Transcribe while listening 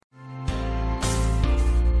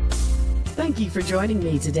Thank you for joining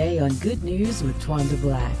me today on Good News with Twanda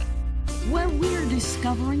Black, where we're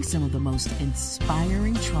discovering some of the most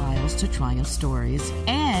inspiring trials to triumph stories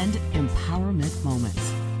and empowerment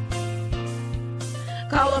moments.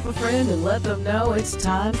 Call up a friend and let them know it's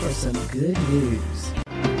time for some good news.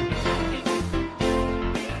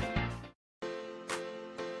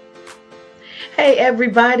 Hey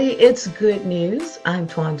everybody, it's Good News. I'm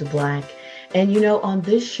Twanda Black. And you know, on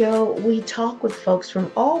this show, we talk with folks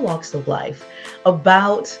from all walks of life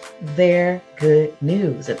about their good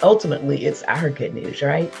news. And ultimately, it's our good news,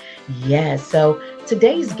 right? Yes. So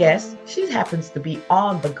today's guest, she happens to be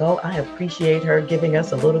on the go. I appreciate her giving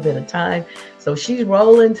us a little bit of time. So she's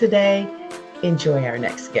rolling today. Enjoy our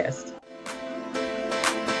next guest.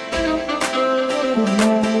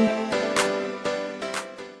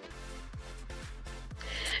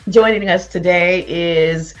 Joining us today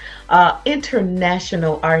is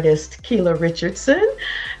international artist Keela Richardson,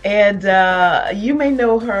 and you may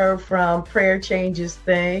know her from Prayer Changes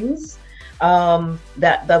Things.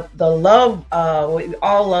 That the love we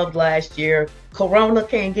all loved last year. Corona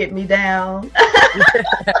Can't Get Me Down.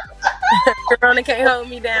 Corona Can't Hold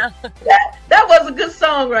Me Down. That was a good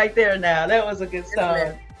song right there. Now that was a good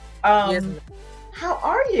song. Yes, ma'am. How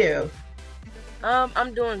are you?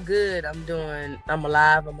 I'm doing good. I'm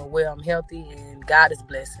alive, I'm well, I'm healthy, and God is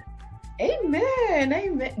blessing. Amen.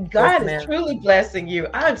 Amen. God is truly blessing you.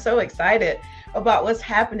 I'm so excited about what's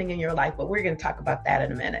happening in your life, but we're going to talk about that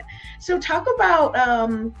in a minute. So talk about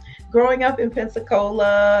growing up in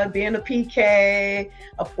Pensacola, being a PK,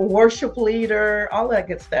 a worship leader, all that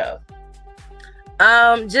good stuff.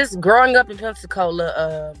 Just growing up in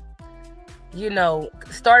Pensacola, I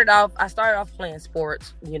started off playing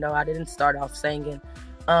sports. I didn't start off singing.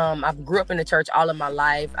 I grew up in the church all of my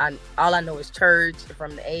life. All I know is church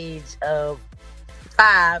from the age of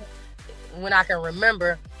 5. When I can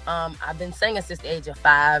remember, I've been singing since the age of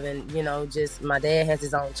 5, and just my dad has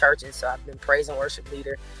his own church, and so I've been praise and worship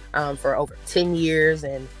leader for over 10 years,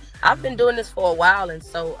 and I've been doing this for a while, and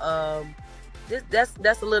so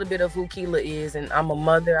that's a little bit of who Keela is. And I'm a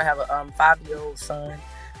mother. I have a 5-year-old son.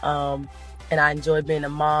 And I enjoy being a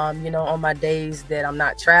mom, on my days that I'm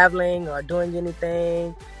not traveling or doing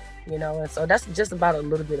anything, and so that's just about a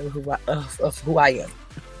little bit of who I am.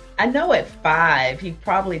 I know at 5, he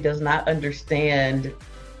probably does not understand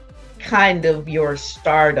kind of your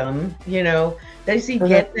stardom, Does he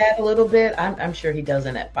get that a little bit? I'm sure he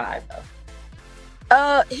doesn't at 5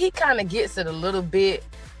 though. He kind of gets it a little bit,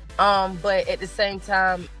 but at the same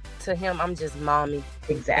time, to him, I'm just mommy.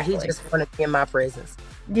 Exactly. He just wanted to be in my presence.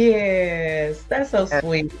 Yes, that's so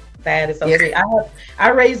sweet. That is so sweet. I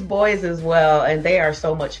raise boys as well, and they are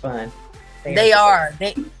so much fun. They are.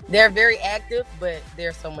 They're very active, but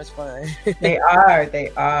they're so much fun. They are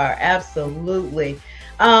absolutely.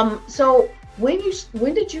 So when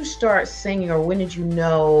did you start singing, or when did you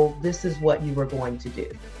know this is what you were going to do?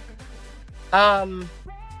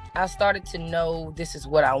 I started to know this is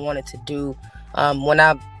what I wanted to do when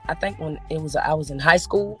I was in high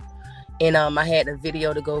school. And I had a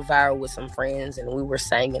video to go viral with some friends, and we were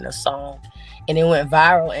singing a song, and it went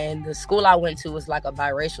viral. And the school I went to was like a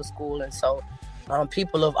biracial school, and so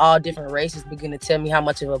people of all different races began to tell me how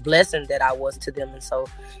much of a blessing that I was to them, and so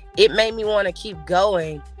it made me want to keep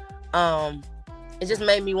going. It just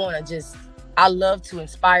made me want to I love to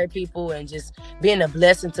inspire people and just being a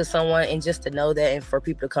blessing to someone, and just to know that, and for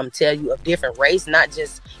people to come tell you of different race, not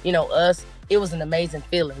just us. It was an amazing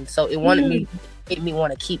feeling. So it made me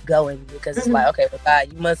want to keep going, because it's like, okay, well, God,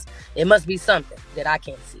 it must be something that I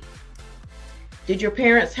can't see. Did your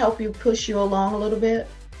parents help you, push you along a little bit?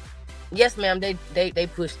 Yes, ma'am. They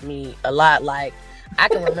pushed me a lot. Like, I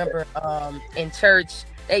can remember in church,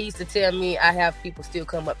 they used to tell me, I have people still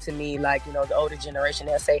come up to me, like, the older generation,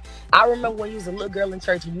 they'll say, I remember when you was a little girl in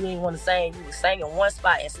church and you didn't want to sing, you was singing one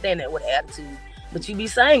spot and standing with attitude, but you be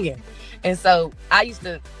singing. And so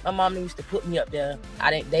my mom used to put me up there.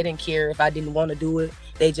 They didn't care if I didn't want to do it.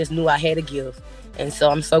 They just knew I had a gift. And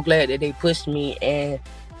so I'm so glad that they pushed me, and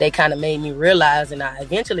they kind of made me realize, and I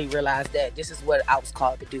eventually realized that this is what I was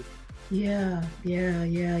called to do. Yeah.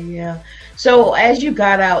 So as you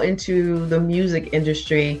got out into the music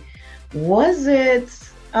industry, was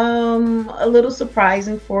it a little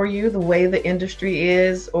surprising for you, the way the industry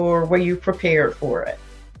is, or were you prepared for it?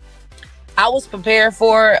 I was prepared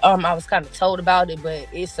for it. I was kind of told about it, but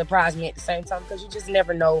it surprised me at the same time, because you just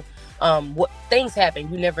never know what things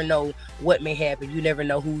happen. You never know what may happen. You never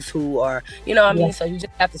know who's who, or what I mean? So you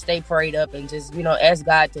just have to stay prayed up and just, ask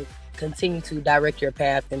God to continue to direct your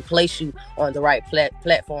path and place you on the right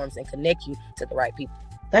platforms and connect you to the right people.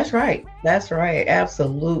 That's right.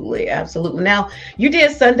 Absolutely. Now, you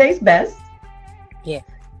did Sunday's Best. Yeah.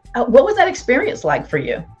 What was that experience like for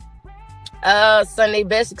you? Sunday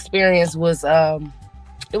best experience was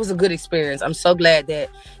it was a good experience. I'm so glad that,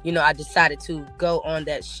 I decided to go on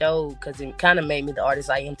that show because it kind of made me the artist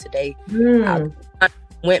I am today. I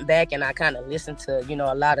went back and I kind of listened to,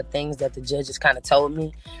 a lot of things that the judges kind of told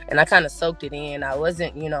me, and I kind of soaked it in. I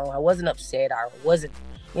wasn't upset. I wasn't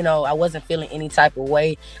feeling any type of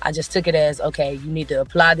way. I just took it as, okay, you need to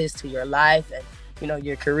apply this to your life and,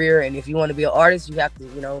 your career. And if you want to be an artist, you have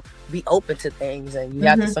to, be open to things, and you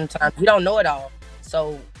have to, sometimes you don't know it all.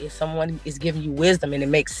 So if someone is giving you wisdom and it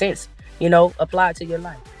makes sense, apply it to your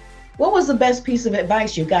life. What was the best piece of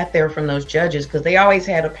advice you got there from those judges? Because they always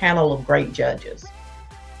had a panel of great judges.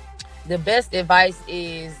 The best advice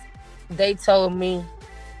is they told me,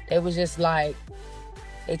 they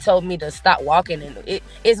told me to stop walking, and it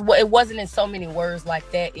wasn't in so many words like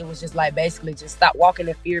that. It was just like, basically just stop walking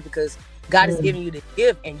in fear, because God is giving you the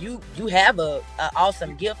gift, and you have a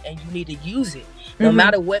awesome gift, and you need to use it. No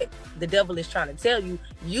matter what the devil is trying to tell you,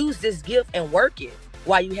 use this gift and work it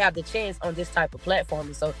while you have the chance on this type of platform.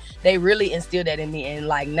 And so they really instilled that in me, and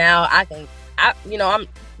like now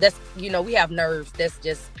we have nerves, that's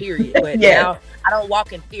just period. But now I don't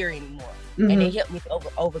walk in fear anymore. And it helped me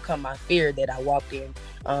overcome my fear that I walked in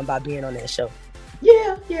by being on that show.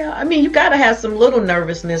 Yeah. I mean, you got to have some little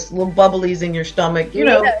nervousness, little bubblies in your stomach,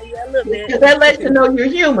 Yeah, a little bit. That lets you know you're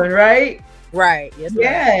human, right? Right.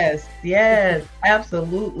 Yes,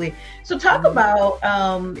 absolutely. So talk about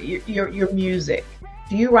your music.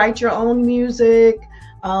 Do you write your own music?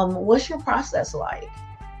 What's your process like?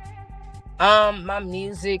 My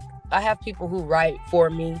music, I have people who write for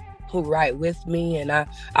me, who write with me, and I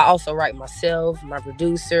also write myself, my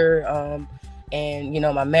producer, and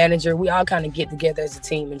my manager. We all kind of get together as a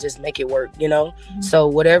team and just make it work, So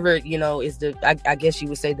whatever is I guess you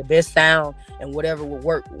would say the best sound, and whatever will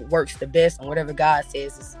works the best, and whatever God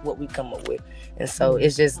says is what we come up with. And so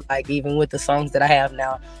it's just like, even with the songs that I have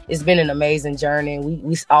now, it's been an amazing journey.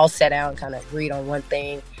 We all sat down and kind of agreed on one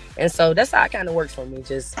thing, and so that's how it kind of works for me.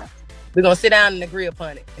 Just we're gonna sit down and agree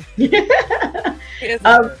upon it.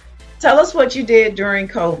 Tell us what you did during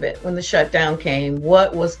COVID when the shutdown came.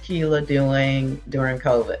 What was Keela doing during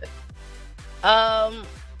COVID? I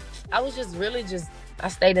was I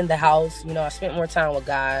stayed in the house. I spent more time with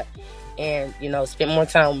God, and, spent more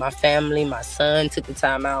time with my family. My son took the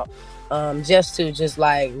time out just to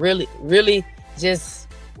really just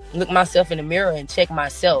look myself in the mirror and check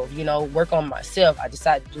myself, work on myself. I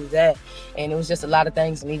decided to do that. And it was just a lot of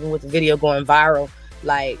things. And even with the video going viral,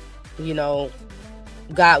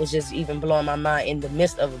 God was just even blowing my mind in the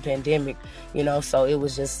midst of a pandemic, so it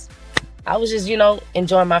was just, I was just,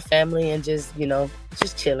 enjoying my family and just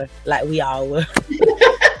chilling like we all were.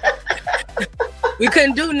 We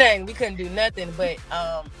couldn't do nothing, but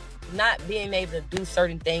not being able to do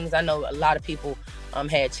certain things. I know a lot of people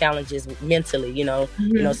had challenges mentally,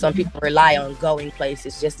 some people rely on going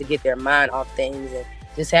places just to get their mind off things, and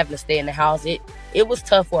just having to stay in the house. It was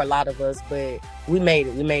tough for a lot of us, but we made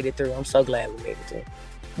it through. I'm so glad we made it through.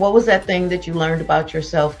 What was that thing that you learned about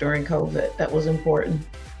yourself during COVID that was important?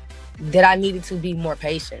 That I needed to be more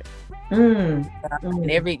patient. And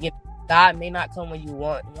God may not come when you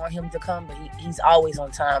want him to come, but he's always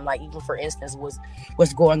on time. Like, even for instance,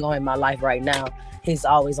 what's going on in my life right now, he's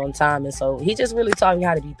always on time. And so he just really taught me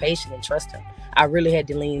how to be patient and trust him. I really had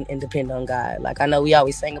to lean and depend on God. Like, I know we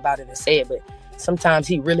always sing about it and say it, but sometimes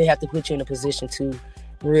he really have to put you in a position to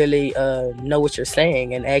really know what you're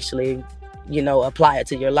saying and actually apply it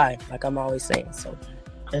to your life, like I'm always saying. So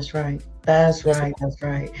that's right.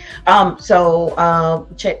 So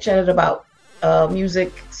chatted about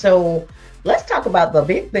music. So let's talk about the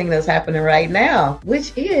big thing that's happening right now,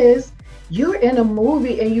 which is you're in a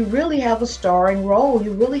movie and you really have a starring role.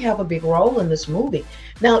 You really have a big role in this movie.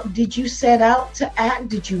 Now, did you set out to act?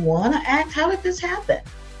 Did you want to act? How did this happen?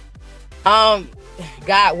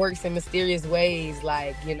 God works in mysterious ways.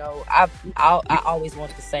 Like, I always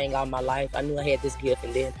wanted to sing all my life. I knew I had this gift,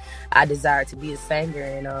 and then I desired to be a singer.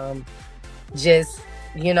 And I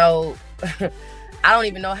don't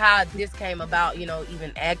even know how this came about,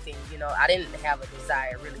 even acting. I didn't have a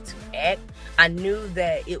desire really to act. I knew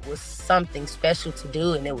that it was something special to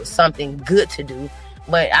do, and it was something good to do.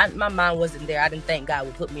 But my mind wasn't there. I didn't think God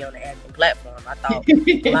would put me on the acting platform. I thought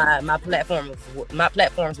my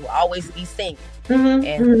platforms will always be singing.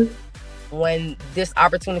 When this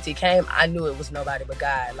opportunity came, I knew it was nobody but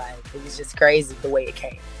God. Like, it was just crazy the way it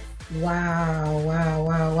came.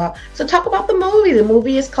 Wow. So talk about the movie. The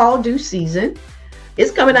movie is called Due Season.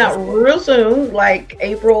 It's coming out real soon, like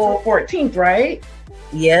April 14th, right?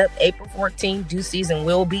 Yep, April 14th, due season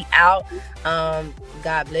will be out.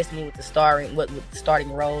 God blessed me with the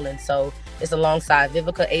starting role, and so it's alongside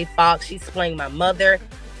Vivica A. Fox. She's playing my mother.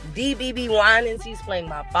 DBB Winans, he's playing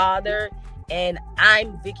my father, and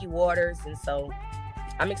I'm Vicky Waters, and so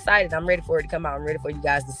I'm excited. I'm ready for it to come out. I'm ready for you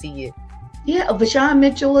guys to see it. Yeah, Vashawn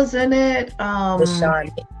Mitchell is in it.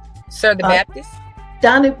 Vashawn, Sir the Baptist.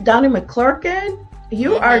 Donnie McClurkin.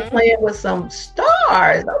 You are playing with some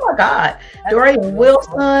stars. Oh my God. Dorian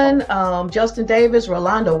Wilson, Justin Davis,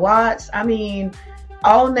 Rolanda Watts. I mean,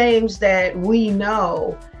 all names that we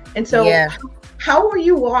know. And so how were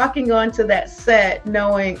you walking onto that set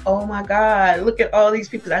knowing, oh my God, look at all these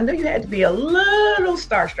people? I know you had to be a little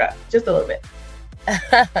starstruck, just a little bit.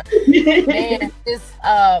 Man, it's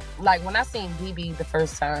like when I seen BB the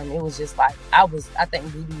first time, it was just like I think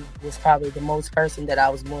BB was probably the most person that I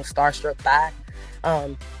was more starstruck by.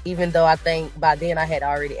 Even though I think by then I had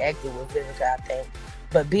already acted with Vivica, I think.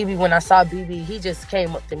 But BB, when I saw BB, he just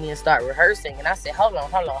came up to me and started rehearsing, and I said, hold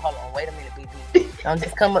on, wait a minute, BB. Don't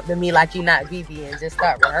just come up to me like you're not BB and just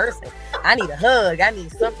start rehearsing. I need a hug. I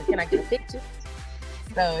need something. Can I get a picture?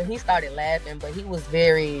 So he started laughing, but he was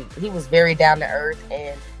very down to earth,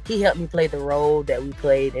 and he helped me play the role that we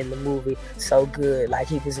played in the movie so good. Like,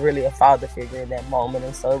 he was really a father figure in that moment,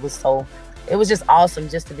 and so it was just awesome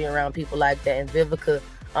just to be around people like that. And Vivica,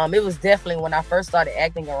 it was definitely, when I first started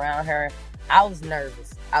acting around her, I was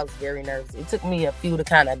nervous. I was very nervous. It took me a few to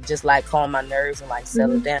kind of just like calm my nerves and like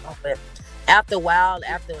settle down. But after a while,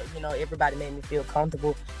 everybody made me feel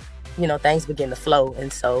comfortable, things begin to flow.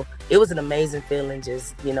 And so it was an amazing feeling.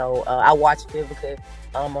 Just, I watched Vivica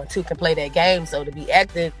on Two Can Play That Game. So to be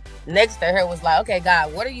acting next to her was like, okay,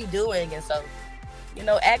 God, what are you doing? And so,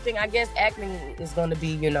 acting is going to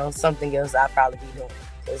be, something else I'll probably be doing,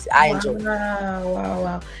 because I enjoy it.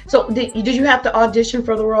 Wow. So did you have to audition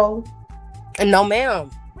for the role? No,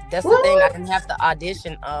 ma'am. That's the thing. I didn't have to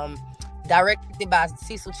audition. Directed by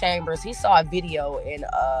Cecil Chambers. He saw a video, and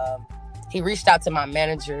he reached out to my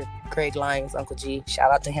manager, Greg Lyons, Uncle G.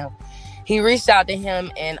 Shout out to him. He reached out to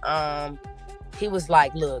him, and he was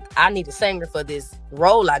like, look, I need a singer for this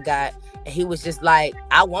role I got. And he was just like,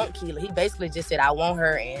 I want Keela. He basically just said, I want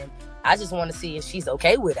her, and I just want to see if she's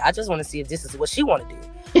okay with it. I just want to see if this is what she want to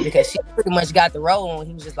do, because she pretty much got the role. And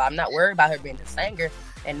he was just like, I'm not worried about her being a singer,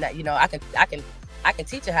 and I can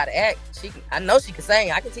teach her how to act. I know she can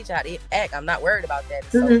sing. I can teach her how to act. I'm not worried about that.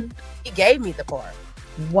 So he gave me the part.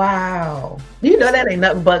 Wow. That ain't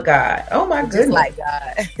nothing but God. Oh my goodness. Just like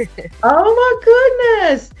God. Oh my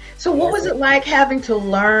goodness. So what was it like having to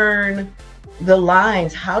learn the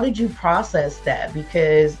lines? How did you process that?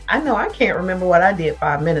 Because I know I can't remember what I did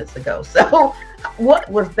 5 minutes ago. So what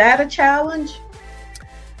was that a challenge?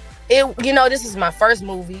 This is my first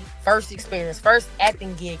movie, first experience, first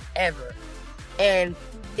acting gig ever. And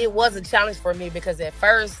it was a challenge for me, because at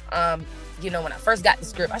first, when I first got the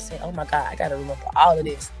script, I said, oh my God, I got to remember all of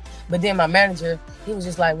this. But then my manager, he was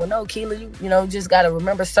just like, well, no, Keela, you just got to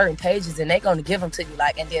remember certain pages, and they're going to give them to you.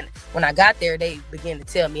 And then when I got there, they began to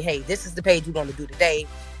tell me, hey, this is the page we're going to do today.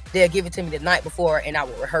 They'll give it to me the night before, and I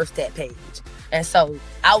will rehearse that page. And so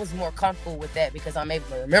I was more comfortable with that, because I'm able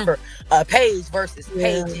to remember a page versus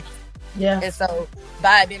pages. Yeah. And so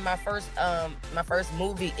by it being my first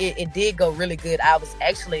movie, it did go really good. I was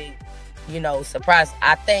actually, surprised.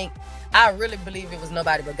 I really believe it was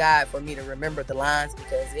nobody but God for me to remember the lines,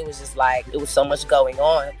 because it was just like, it was so much going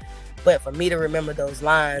on. But for me to remember those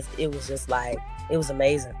lines, it was just like, it was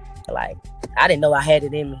amazing. Like, I didn't know I had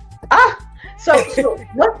it in me. So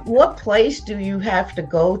what place do you have to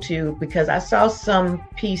go to? Because I saw some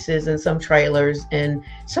pieces and some trailers, and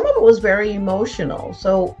some of it was very emotional.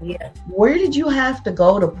 So where did you have to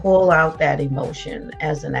go to pull out that emotion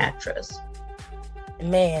as an actress?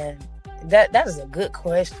 Man, that is a good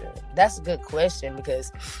question. That's a good question,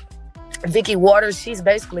 because Vicky Waters, she's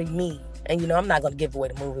basically me. And, I'm not going to give away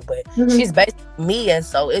the movie, but she's basically me. And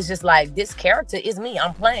so it's just like, this character is me.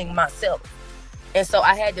 I'm playing myself. And so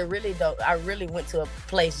I had to I really went to a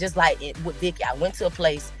place, just like with Vicky. I went to a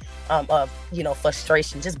place of,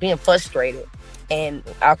 frustration, just being frustrated. And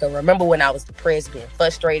I can remember when I was depressed, being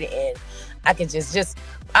frustrated, and I could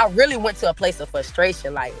I really went to a place of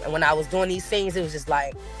frustration. Like, and when I was doing these scenes, it was just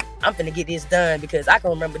like, I'm finna get this done, because I can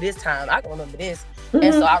remember this time, I can remember this.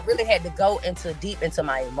 And so I really had to go deep into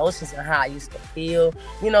my emotions and how I used to feel,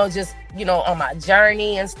 on my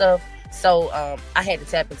journey and stuff. So I had to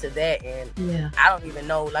tap into that, and I don't even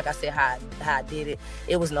know, like I said, how I did it.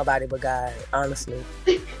 It was nobody but God, honestly.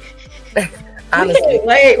 Honestly.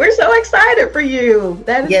 Wait, we're so excited for you.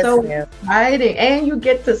 That is exciting. And you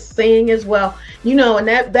get to sing as well. And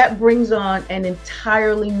that brings on an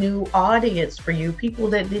entirely new audience for you. People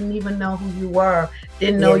that didn't even know who you were,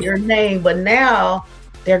 didn't know your name, but now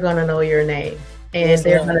they're going to know your name. And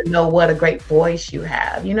they're going to know what a great voice you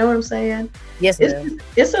have. You know what I'm saying? Yes, ma'am.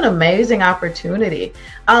 It's an amazing opportunity.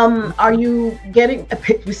 Are you getting,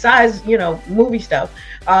 besides, movie stuff,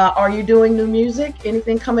 are you doing new music?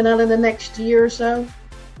 Anything coming out in the next year or so?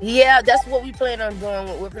 Yeah, that's what we plan on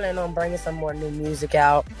doing. We're planning on bringing some more new music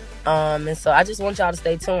out. And so I just want y'all to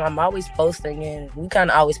stay tuned. I'm always posting, and we kind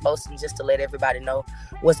of always posting just to let everybody know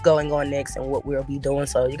what's going on next and what we'll be doing.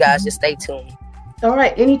 So you guys just stay tuned. All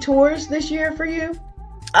right. Any tours this year for you?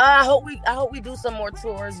 I hope we do some more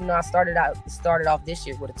tours. I started off this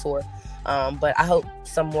year with a tour, but I hope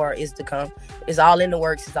some more is to come. It's all in the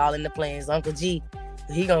works. It's all in the plans. Uncle G,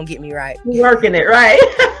 he gonna get me right. He's working it right.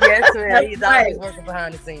 Yes, man. He's always working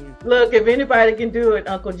behind the scenes. Look, if anybody can do it,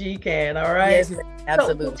 Uncle G can. All right. Yes, man.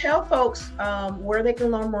 Absolutely. So tell folks where they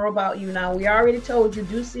can learn more about you. Now, we already told you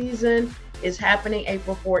Due Season is happening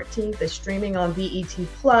April 14th. It's streaming on BET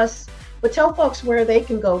Plus. But tell folks where they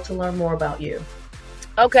can go to learn more about you.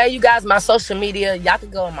 Okay, you guys, my social media, y'all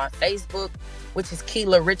can go on my Facebook, which is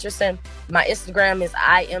Keela Richardson. My Instagram is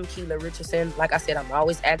I am Keela Richardson. Like I said, I'm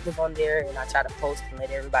always active on there, and I try to post and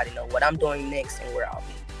let everybody know what I'm doing next and where I'll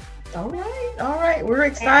be. All right. We're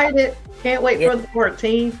excited. Can't wait for the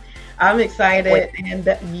 14th. I'm excited. And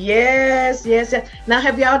yes. Now,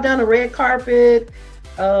 have y'all done a red carpet,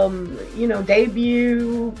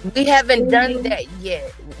 debut? We haven't done that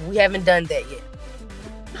yet.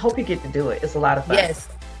 Hope you get to do it. It's a lot of fun. Yes.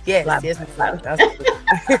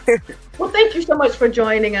 Well, thank you so much for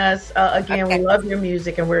joining us. Again, We love your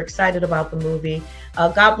music and we're excited about the movie.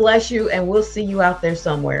 God bless you, and we'll see you out there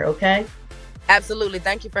somewhere, okay? Absolutely.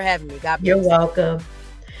 Thank you for having me. God bless. You're welcome.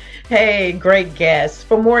 Hey, great guest.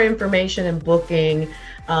 For more information and booking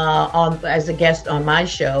as a guest on my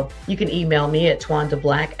show, you can email me at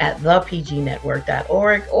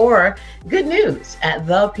twandablack@thepgnetwork.org or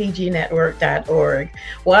goodnews@thepgnetwork.org.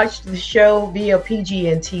 Watch the show via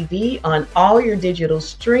PGN TV on all your digital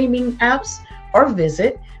streaming apps or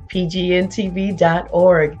visit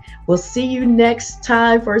pgntv.org. We'll see you next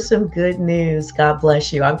time for some good news. God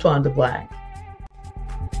bless you. I'm Twanda Black.